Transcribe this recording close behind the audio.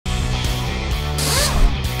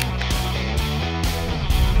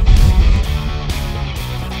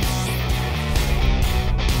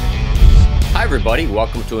everybody.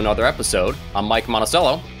 Welcome to another episode. I'm Mike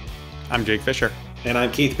Monticello. I'm Jake Fisher. And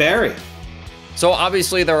I'm Keith Barry. So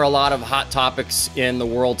obviously there are a lot of hot topics in the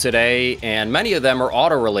world today, and many of them are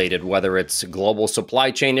auto-related, whether it's global supply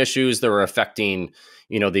chain issues that are affecting,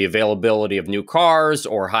 the availability of new cars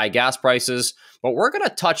or high gas prices. But we're going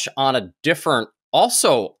to touch on a different,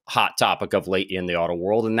 also hot topic of late in the auto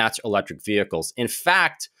world, and that's electric vehicles. In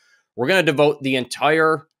fact, we're going to devote the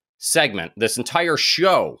entire segment, this entire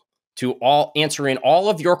show, to answering all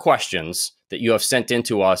of your questions that you have sent in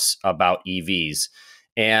to us about EVs.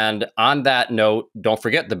 And on that note, don't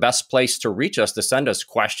forget the best place to reach us to send us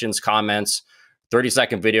questions, comments,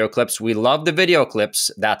 30-second video clips. We love the video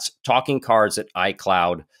clips. That's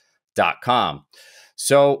TalkingCars@iCloud.com.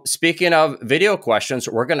 So speaking of video questions,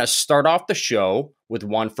 we're going to start off the show with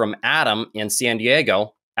one from Adam in San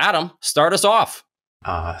Diego. Adam, start us off.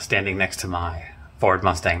 Standing next to my Ford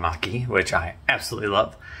Mustang Mach-E, which I absolutely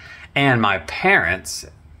love. And my parents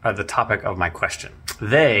are the topic of my question.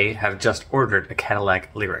 They have just ordered a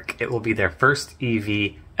Cadillac Lyriq. It will be their first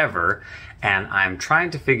EV ever, and I'm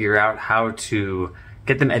trying to figure out how to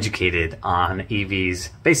get them educated on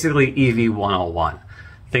EVs, basically EV 101.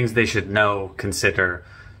 Things they should know, consider,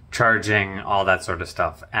 charging, all that sort of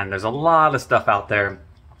stuff. And there's a lot of stuff out there.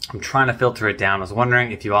 I'm trying to filter it down. I was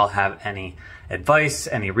wondering if you all have any advice,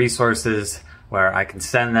 any resources where I can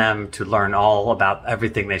send them to learn all about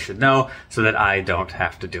everything they should know so that I don't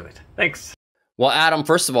have to do it. Thanks. Well, Adam,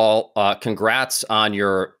 first of all, congrats on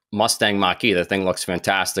your Mustang Mach-E. The thing looks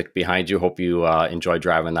fantastic behind you. Hope you enjoy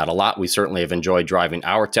driving that a lot. We certainly have enjoyed driving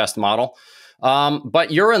our test model.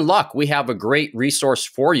 But you're in luck. We have a great resource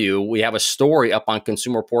for you. We have a story up on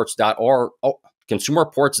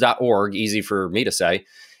consumerreports.org, easy for me to say.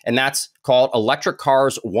 And that's called Electric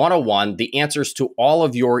Cars 101, the answers to all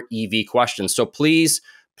of your EV questions. So please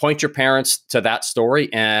point your parents to that story.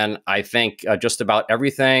 And I think just about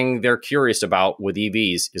everything they're curious about with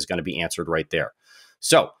EVs is going to be answered right there.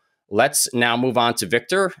 So let's now move on to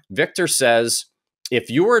Victor. Victor says, if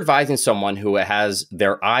you were advising someone who has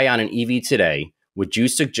their eye on an EV today, would you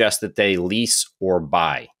suggest that they lease or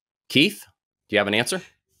buy? Keith, do you have an answer?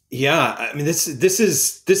 Yeah, I mean, this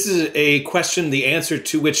is a question, the answer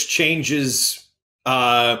to which changes,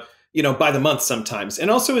 by the month sometimes,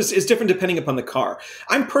 and also is different depending upon the car.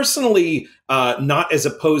 I'm personally not as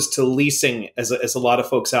opposed to leasing as a lot of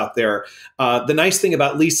folks out there. The nice thing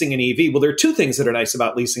about leasing an EV, well, there are two things that are nice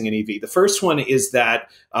about leasing an EV. The first one is that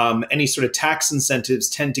any sort of tax incentives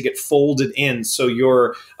tend to get folded in, so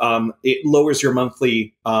it lowers your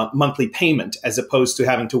monthly payment as opposed to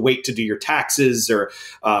having to wait to do your taxes or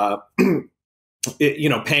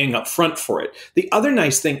paying up front for it. The other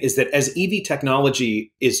nice thing is that as EV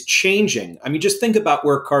technology is changing, I mean, just think about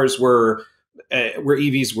where cars were, where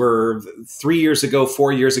EVs were 3 years ago,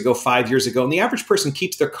 4 years ago, 5 years ago. And the average person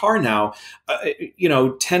keeps their car now,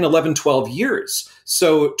 10, 11, 12 years.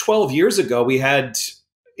 So 12 years ago, we had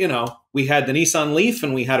the Nissan Leaf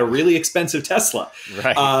and we had a really expensive Tesla.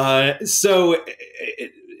 Right.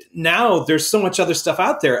 Now there's so much other stuff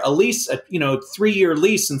out there. A lease, 3-year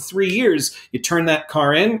lease in 3 years, you turn that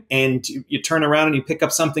car in and you turn around and you pick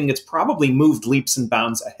up something that's probably moved leaps and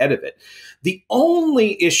bounds ahead of it. The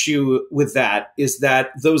only issue with that is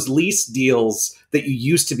that those lease deals that you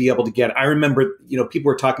used to be able to get, I remember, people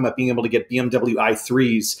were talking about being able to get BMW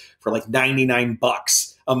i3s for like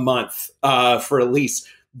 $99 a month for a lease.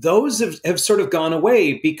 Those have sort of gone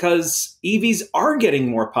away because EVs are getting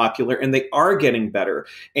more popular and they are getting better.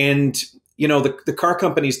 And, the car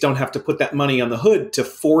companies don't have to put that money on the hood to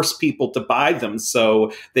force people to buy them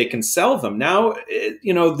so they can sell them. Now,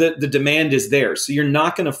 the demand is there. So you're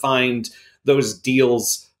not going to find those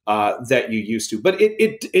deals that you used to. But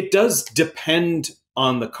it does depend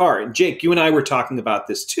on the car. And Jake, you and I were talking about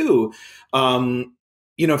this too.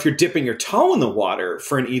 If you're dipping your toe in the water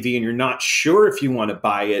for an EV and you're not sure if you want to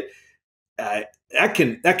buy it, that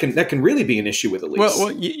can really be an issue with a lease. Well,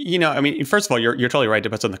 first of all, you're totally right. It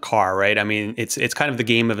depends on the car, right? I mean, it's kind of the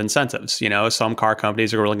game of incentives. Some car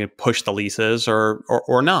companies are willing to push the leases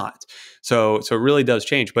or not. So it really does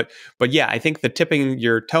change. But yeah, I think the tipping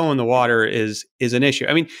your toe in the water is an issue.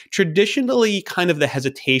 I mean, traditionally, kind of the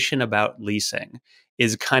hesitation about leasing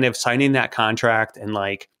is kind of signing that contract and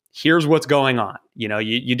like, here's what's going on.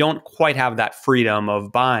 You don't quite have that freedom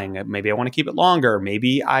of buying. Maybe I want to keep it longer.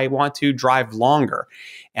 Maybe I want to drive longer.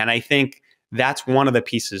 And I think that's one of the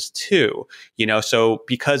pieces too. So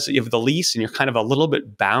because of the lease and you're kind of a little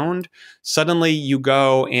bit bound, suddenly you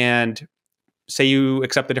go and say you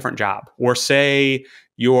accept a different job, or say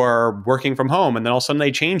you're working from home and then all of a sudden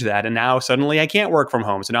they change that. And now suddenly I can't work from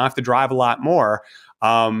home. So now I have to drive a lot more.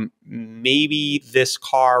 maybe this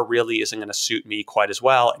car really isn't going to suit me quite as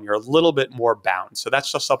well, and you're a little bit more bound. So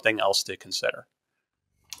that's just something else to consider.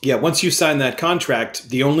 Yeah, once you sign that contract,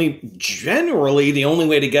 generally the only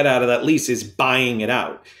way to get out of that lease is buying it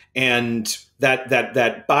out. And that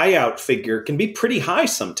buyout figure can be pretty high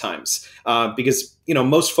sometimes, because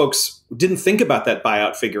most folks didn't think about that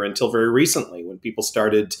buyout figure until very recently, when people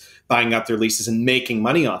started buying out their leases and making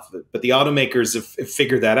money off of it. But the automakers have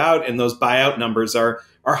figured that out, and those buyout numbers are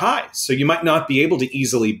high. So you might not be able to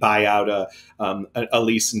easily buy out a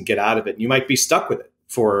lease and get out of it. You might be stuck with it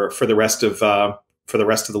for the rest of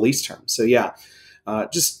the lease term. So yeah,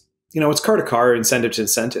 it's car to car, incentive to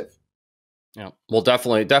incentive. Yeah, well,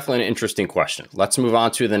 definitely an interesting question. Let's move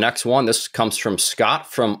on to the next one. This comes from Scott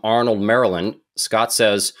from Arnold, Maryland. Scott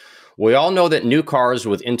says, we all know that new cars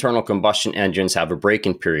with internal combustion engines have a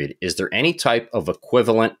break-in period. Is there any type of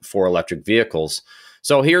equivalent for electric vehicles?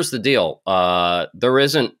 So here's the deal. There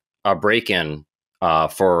isn't a break-in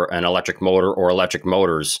for an electric motor or electric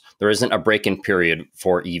motors. There isn't a break-in period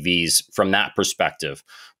for EVs from that perspective.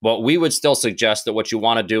 But we would still suggest that what you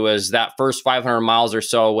want to do is that first 500 miles or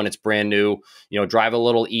so when it's brand new, drive a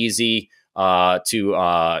little easy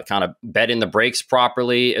to kind of bed in the brakes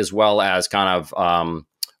properly, as well as kind of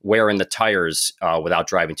wear in the tires without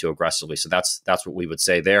driving too aggressively. So that's what we would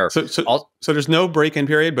say there. So there's no break-in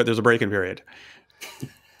period, but there's a break-in period.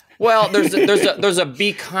 Well, there's a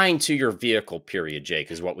be kind to your vehicle period, Jake,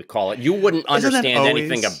 is what we call it. You wouldn't understand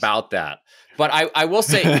anything about that. But I will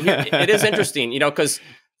say it is interesting, because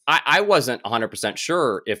I wasn't 100%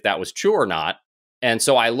 sure if that was true or not. And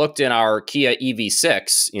so I looked in our Kia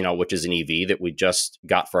EV6, which is an EV that we just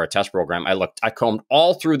got for our test program. I combed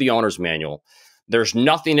all through the owner's manual. There's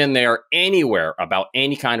nothing in there anywhere about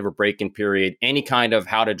any kind of a break-in period, any kind of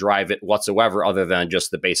how to drive it whatsoever, other than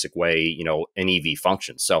just the basic way, an EV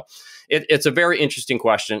functions. So it's a very interesting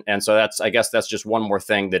question. And so I guess that's just one more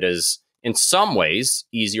thing that is in some ways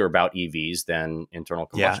easier about EVs than internal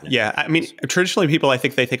combustion. Yeah. I mean, traditionally people, I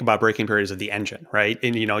think they think about braking periods of the engine, right?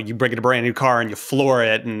 And, you bring in a brand new car and you floor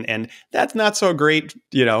it and that's not so great,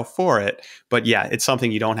 for it. But yeah, it's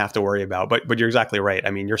something you don't have to worry about. But you're exactly right.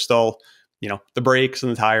 I mean, you're still, the brakes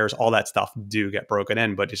and the tires, all that stuff do get broken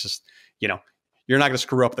in, but it's just, you're not going to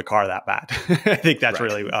screw up the car that bad. I think that's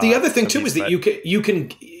right. Really the other thing too is that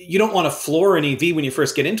you don't want to floor an EV when you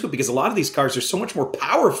first get into it, because a lot of these cars are so much more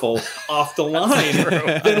powerful off the line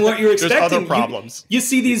than what you're expecting. There's other problems. You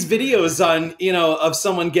see these videos on of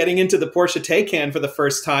someone getting into the Porsche Taycan for the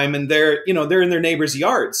first time, and they're in their neighbor's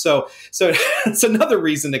yard. So it's another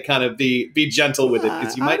reason to kind of be gentle with it,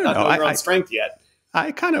 because you might not know your own strength yet.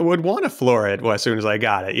 I kind of would want to floor it as soon as I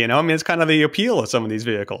got it. I mean, it's kind of the appeal of some of these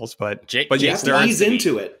vehicles, but yes, there ease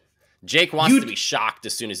into it. Jake wants to be shocked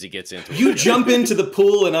as soon as he gets into it. You jump into the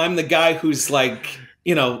pool, and I'm the guy who's like,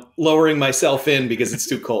 lowering myself in because it's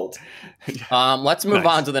too cold. Let's move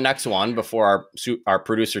on to the next one before our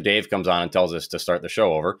producer Dave comes on and tells us to start the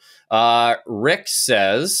show over. Rick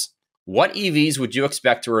says, what EVs would you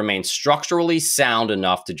expect to remain structurally sound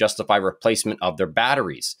enough to justify replacement of their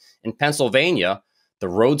batteries? In Pennsylvania, the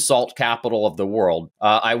road salt capital of the world,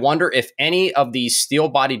 I wonder if any of these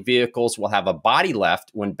steel-bodied vehicles will have a body left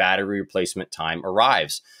when battery replacement time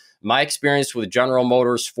arrives. My experience with General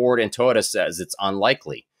Motors, Ford, and Toyota says it's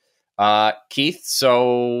unlikely. Keith,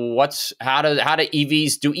 so how do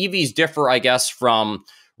EVs differ, I guess, from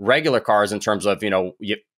regular cars in terms of, do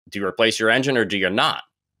you replace your engine or do you not?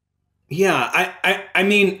 Yeah, I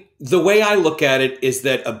mean, the way I look at it is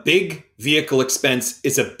that a big vehicle expense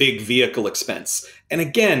is a big vehicle expense. And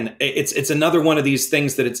again, it's another one of these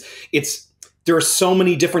things that there are so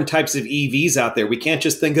many different types of EVs out there. We can't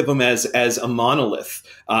just think of them as a monolith.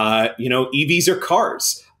 EVs are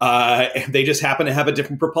cars. They just happen to have a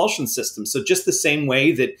different propulsion system. So just the same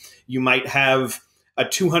way that you might have a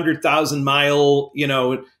 200,000 mile,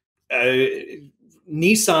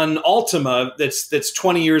 Nissan Altima that's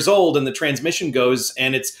 20 years old, and the transmission goes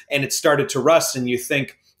and it's started to rust, and you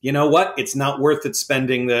think, you know what, it's not worth it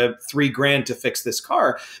spending the $3,000 to fix this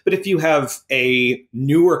car. But if you have a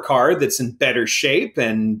newer car that's in better shape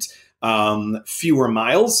and fewer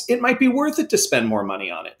miles, it might be worth it to spend more money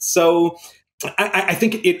on it. So I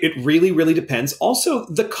think it really, really depends. Also,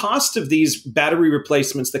 the cost of these battery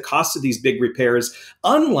replacements, the cost of these big repairs,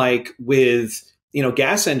 unlike with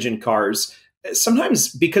gas engine cars,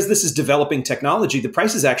 sometimes because this is developing technology, the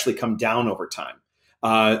prices actually come down over time.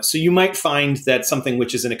 So you might find that something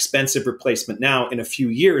which is an expensive replacement now, in a few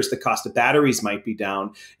years, the cost of batteries might be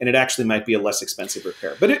down, and it actually might be a less expensive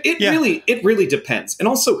repair. But it really depends. And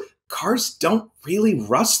also, cars don't really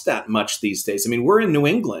rust that much these days. I mean, we're in New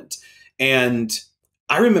England, and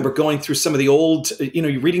I remember going through some of the old,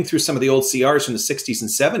 you're reading through some of the old CRs from the 60s and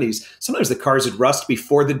 70s. Sometimes the cars would rust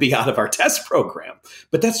before they'd be out of our test program.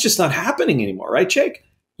 But that's just not happening anymore, right, Jake?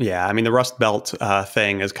 Yeah, I mean, the rust belt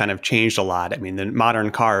thing has kind of changed a lot. I mean, the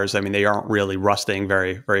modern cars, I mean, they aren't really rusting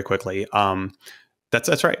very, very quickly.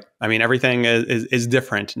 That's right. I mean, everything is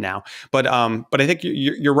different now. But I think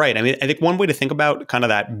you're right. I mean, I think one way to think about kind of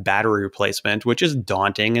that battery replacement, which is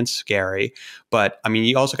daunting and scary, but I mean,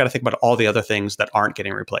 you also got to think about all the other things that aren't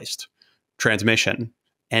getting replaced: transmission,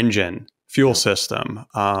 engine, fuel system,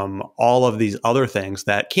 all of these other things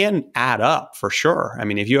that can add up for sure. I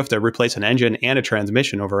mean, if you have to replace an engine and a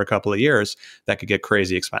transmission over a couple of years, that could get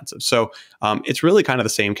crazy expensive. So it's really kind of the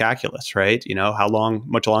same calculus, right? You know,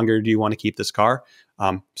 much longer do you want to keep this car?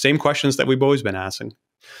 Same questions that we've always been asking.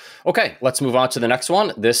 Okay, let's move on to the next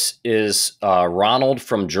one. This is Ronald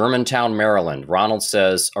from Germantown, Maryland. Ronald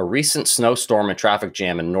says, a recent snowstorm and traffic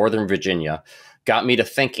jam in Northern Virginia got me to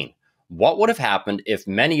thinking, what would have happened if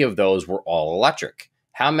many of those were all electric?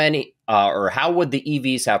 How many, or how would the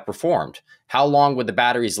EVs have performed? How long would the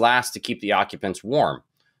batteries last to keep the occupants warm?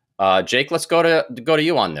 Jake, let's go to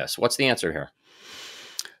you on this. What's the answer here?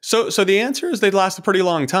 So the answer is they'd last a pretty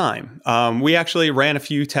long time. We actually ran a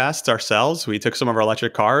few tests ourselves. We took some of our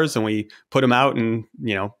electric cars and we put them out in,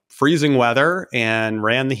 freezing weather and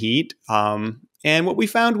ran the heat. And what we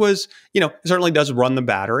found was, it certainly does run the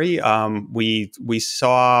battery. We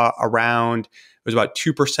saw it was about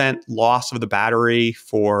 2% loss of the battery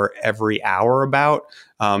for every hour about.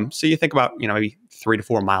 So you think about, maybe 3 to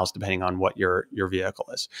 4 miles, depending on what your vehicle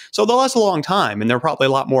is. So they'll last a long time, and they're probably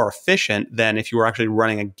a lot more efficient than if you were actually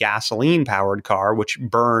running a gasoline-powered car, which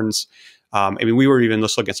burns. We were even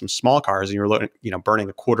just looking at some small cars, and you were burning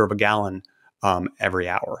a quarter of a gallon every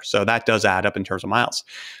hour. So that does add up in terms of miles.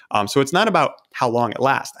 So it's not about how long it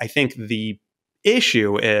lasts. I think the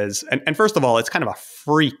issue is, and first of all, it's kind of a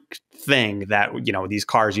freak thing that, these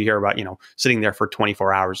cars you hear about, sitting there for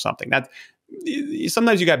 24 hours or something. That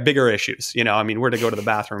sometimes you got bigger issues, where to go to the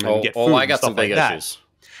bathroom and get food. I got some big issues.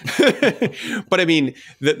 But I mean,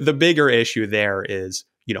 the bigger issue there is,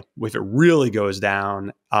 if it really goes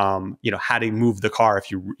down, how do you move the car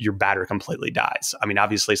if your battery completely dies? I mean,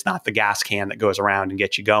 obviously it's not the gas can that goes around and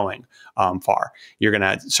gets you going far. You're going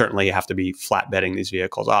to certainly have to be flatbedding these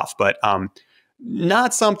vehicles off, but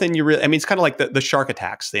not something you really, it's kind of like the shark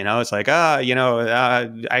attacks, it's like,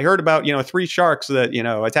 I heard about, 3 sharks that,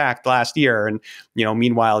 attacked last year. And,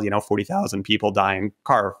 meanwhile, 40,000 people dying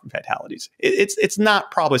car fatalities. It's not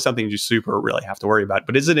probably something you super really have to worry about,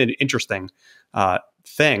 but is it an interesting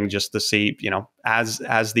thing just to see,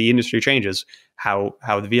 as the industry changes, how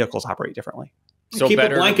the vehicles operate differently. So keep a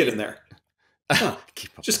blanket in there. Huh.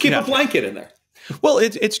 Just keep a blanket in there. Well,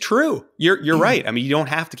 it's true. You're right. I mean, you don't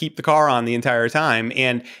have to keep the car on the entire time.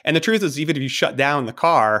 And the truth is, even if you shut down the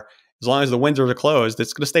car, as long as the windows are closed,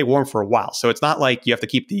 it's going to stay warm for a while. So it's not like you have to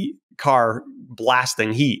keep the car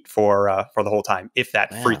blasting heat for the whole time if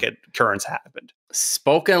that freak occurrence happened.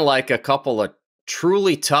 Spoken like a couple of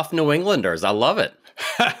truly tough New Englanders. I love it.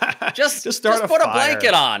 Just put a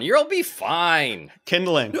blanket on. You'll be fine.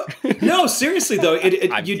 Kindling. No, seriously though,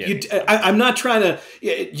 I'm not trying to.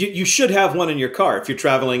 You should have one in your car if you're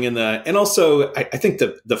traveling and also I think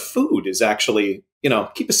the food is actually,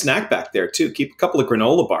 keep a snack back there too. Keep a couple of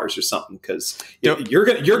granola bars or something because you're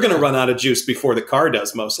gonna run out of juice before the car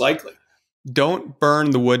does, most likely. Don't burn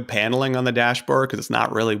the wood paneling on the dashboard because it's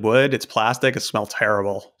not really wood. It's plastic. It smells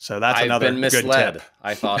terrible. So that's another good tip.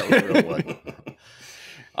 I thought it was real wood.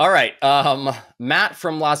 All right. Matt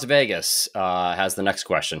from Las Vegas has the next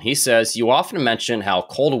question. He says, you often mention how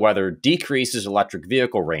cold weather decreases electric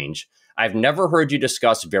vehicle range. I've never heard you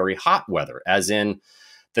discuss very hot weather, as in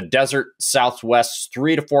the desert Southwest,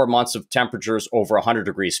 3 to 4 months of temperatures over 100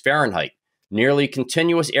 degrees Fahrenheit. Nearly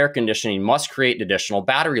continuous air conditioning must create additional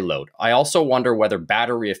battery load. I also wonder whether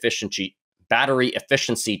battery efficiency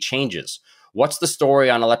changes. What's the story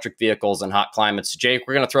on electric vehicles and hot climates? Jake,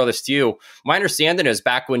 we're going to throw this to you. My understanding is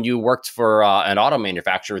back when you worked for an auto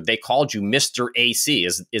manufacturer, they called you Mr. AC.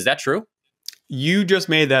 Is that true? You just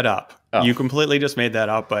made that up. Oh. You completely just made that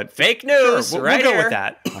up, but fake news. Sure, we'll go with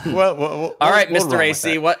that. All right, Mr.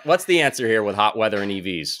 AC, what's the answer here with hot weather and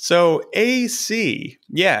EVs? So AC,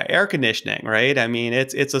 air conditioning, right? I mean,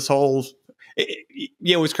 it's this whole.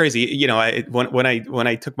 It was crazy. When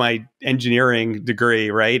I took my engineering degree,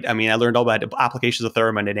 right? I mean, I learned all about applications of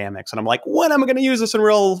thermodynamics, and I'm like, when am I going to use this in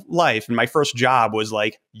real life? And my first job was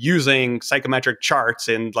like using psychometric charts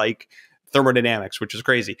and like thermodynamics, which is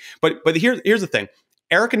crazy. But here's the thing: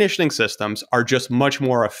 air conditioning systems are just much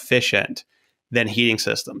more efficient than heating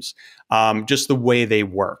systems, just the way they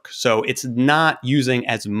work. So it's not using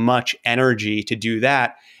as much energy to do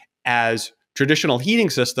that as traditional heating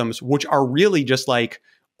systems, which are really just like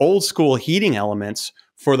old school heating elements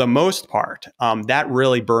for the most part. That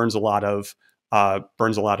really burns a lot of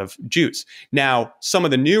juice. Now, some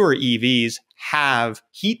of the newer EVs have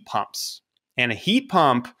heat pumps, and a heat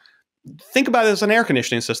pump, think about it as an air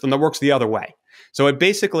conditioning system that works the other way. So it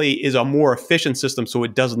basically is a more efficient system, so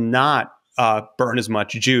it does not burn as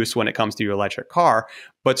much juice when it comes to your electric car,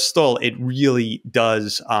 but still, it really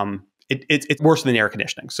does. It's worse than air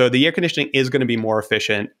conditioning. So the air conditioning is going to be more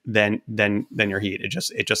efficient than your heat. It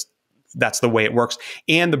just that's the way it works,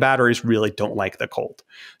 and the batteries really don't like the cold.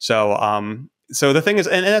 So the thing is,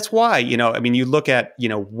 and that's why, you look at,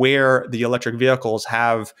 where the electric vehicles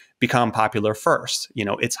have become popular first.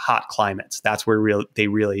 It's hot climates. That's where they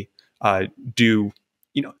really do.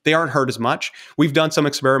 They aren't hurt as much. We've done some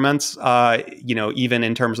experiments, even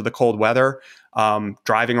in terms of the cold weather,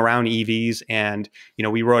 driving around EVs. And,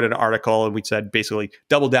 we wrote an article and we said basically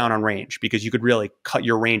double down on range, because you could really cut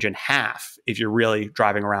your range in half if you're really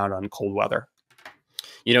driving around on cold weather.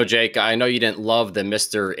 Jake, I know you didn't love the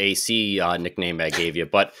Mr. AC nickname I gave you,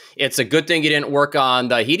 but it's a good thing you didn't work on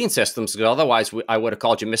the heating systems, because otherwise I would have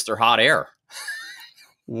called you Mr. Hot Air.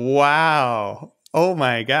 Wow. Oh,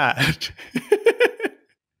 my God.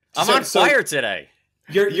 I'm on fire today.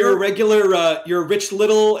 You're a regular, you're Rich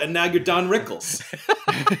Little, and now you're Don Rickles.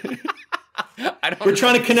 We're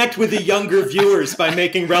trying to connect with the younger viewers by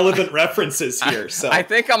making relevant references here. So I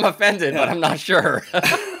think I'm offended, but I'm not sure.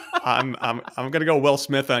 I'm gonna go Will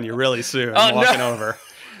Smith on you really soon. I'm walking over.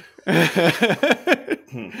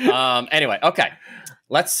 Anyway, okay.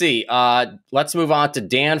 Let's see. Let's move on to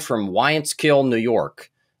Dan from Wyanskill, New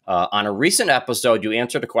York. On a recent episode, you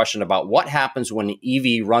answered a question about what happens when an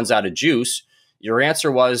EV runs out of juice. Your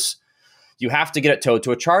answer was you have to get it towed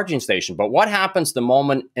to a charging station. But what happens the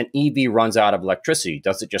moment an EV runs out of electricity?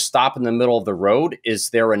 Does it just stop in the middle of the road? Is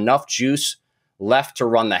there enough juice left to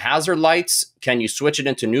run the hazard lights? Can you switch it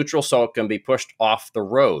into neutral so it can be pushed off the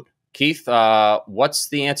road? Keith, what's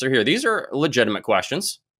the answer here? These are legitimate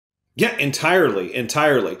questions. Yeah, entirely.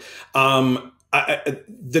 The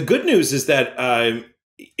good news is that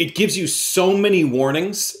it gives you so many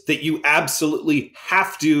warnings that you absolutely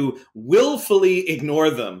have to willfully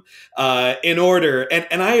ignore them in order.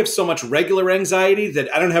 And I have so much regular anxiety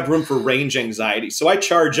that I don't have room for range anxiety. So I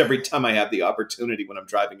charge every time I have the opportunity when I'm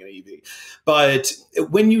driving an EV. But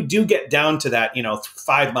when you do get down to that,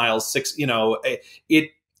 5 miles, 6,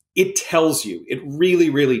 it tells you. It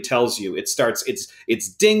really, really tells you. It's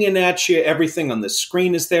dinging at you. Everything on the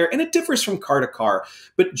screen is there, and it differs from car to car.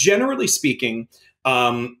 But generally speaking,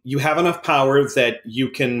 you have enough power that you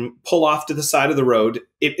can pull off to the side of the road.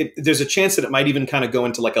 There's a chance that it might even kind of go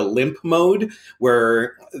into like a limp mode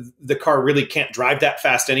where the car really can't drive that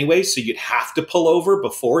fast anyway. So you'd have to pull over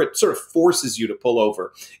before it sort of forces you to pull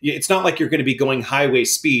over. It's not like you're going to be going highway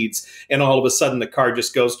speeds and all of a sudden the car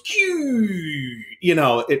just goes,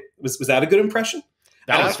 was that a good impression?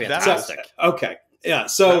 That was fantastic. Okay. Yeah.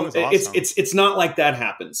 So awesome. it's not like that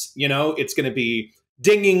happens, it's going to be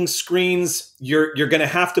dinging screens. You're going to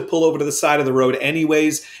have to pull over to the side of the road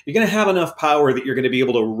anyways. You're going to have enough power that you're going to be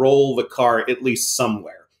able to roll the car at least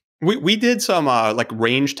somewhere. We did some like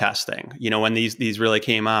range testing, when these really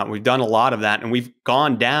came out. We've done a lot of that, and we've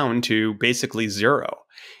gone down to basically zero.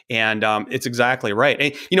 And it's exactly right.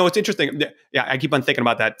 And, it's interesting. Yeah, I keep on thinking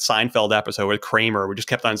about that Seinfeld episode with Kramer. We just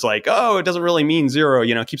kept on, it's like, oh, it doesn't really mean zero.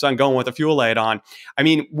 Keeps on going with the fuel light on. I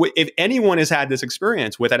mean, if anyone has had this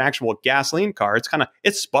experience with an actual gasoline car,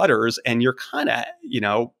 it sputters, and you're kind of,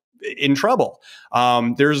 in trouble.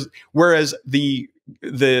 Whereas the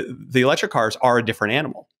electric cars are a different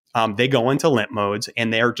animal. They go into limp modes,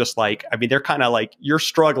 and they're just like, they're kind of like you're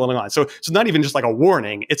struggling on. So it's not even just like a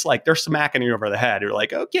warning. It's like they're smacking you over the head. You're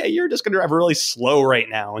like, okay, you're just going to drive really slow right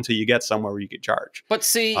now until you get somewhere where you can charge. But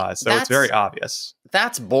see, so it's very obvious.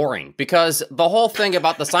 That's boring, because the whole thing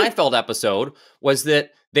about the Seinfeld episode was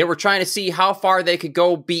that they were trying to see how far they could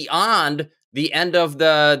go beyond the end of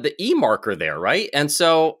the E marker there, right? And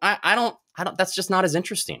so I don't. That's just not as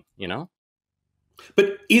interesting,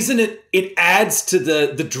 But isn't it adds to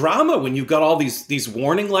the drama when you've got all these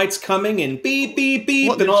warning lights coming and beep, beep,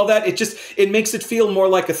 beep, and all that. It makes it feel more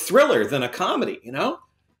like a thriller than a comedy,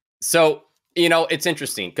 So, it's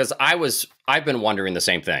interesting, because I've been wondering the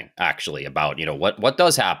same thing, actually, about, what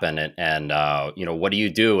does happen and what do you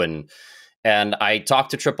do? And I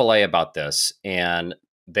talked to AAA about this, and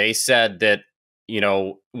they said that,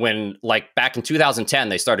 when like back in 2010,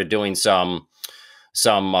 they started doing some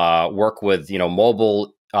work with,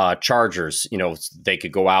 mobile chargers. You know, they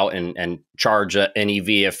could go out and charge an EV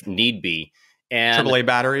if need be. And AAA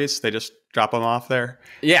batteries, they just drop them off there.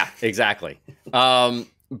 Yeah, exactly. And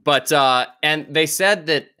they said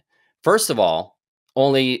that, first of all,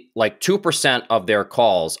 only like 2% of their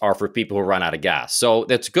calls are for people who run out of gas. So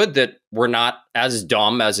that's good that we're not as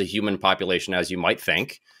dumb as a human population as you might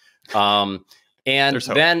think. And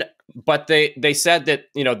then, but they said that,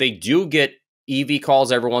 you know, they do get EV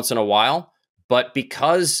calls every once in a while, but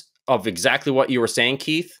because of exactly what you were saying,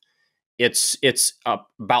 Keith, it's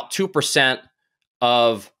about 2%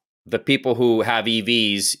 of the people who have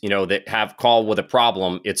EVs, you know, that have call with a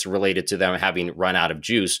problem. It's related to them having run out of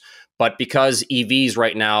juice. But because EVs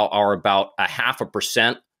right now are about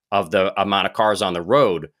 0.5% of the amount of cars on the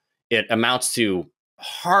road, it amounts to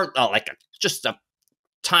just a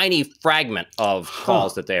tiny fragment of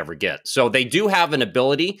calls that they ever get. So they do have an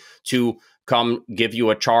ability to come give you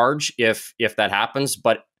a charge if that happens.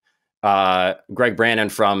 But Greg Brannon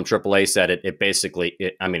from AAA said it basically,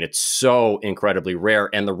 it's so incredibly rare.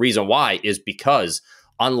 And the reason why is because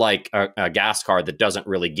unlike a gas car that doesn't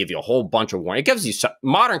really give you a whole bunch of warnings, it gives you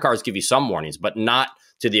modern cars give you some warnings, but not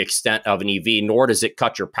to the extent of an EV, nor does it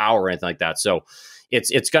cut your power or anything like that. So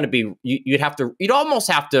it's going to be, you'd almost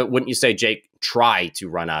have to, wouldn't you say, Jake, try to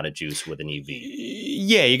run out of juice with an EV?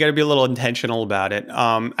 Yeah, you got to be a little intentional about it.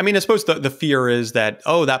 I suppose the fear is that,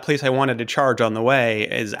 that place I wanted to charge on the way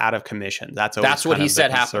is out of commission. That's what he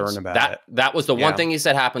said happens. That was the one thing he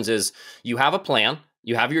said happens is you have a plan,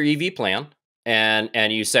 you have your EV plan,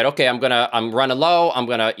 and you said, okay, I'm running low.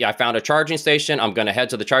 I found a charging station. I'm going to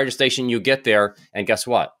head to the charging station. You get there, and guess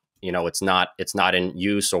what? You know, it's not in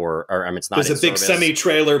use or it's not. There's a big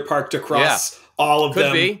semi-trailer parked across all of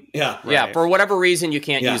them. Could be. Yeah. Right. Yeah. For whatever reason, you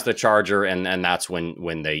can't use the charger, and that's when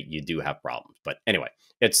you do have problems. But anyway,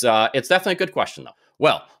 it's definitely a good question though.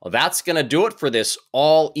 Well, that's going to do it for this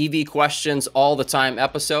all EV questions all the time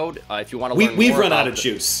episode. If you want to learn more, we've run out of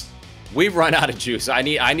juice. We've run out of juice. I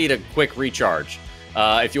need a quick recharge.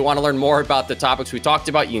 If you want to learn more about the topics we talked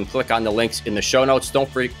about, you can click on the links in the show notes. Don't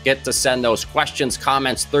forget to send those questions,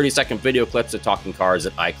 comments, 30-second video clips to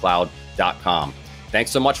TalkingCars@icloud.com.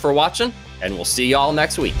 Thanks so much for watching, and we'll see y'all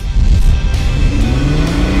next week.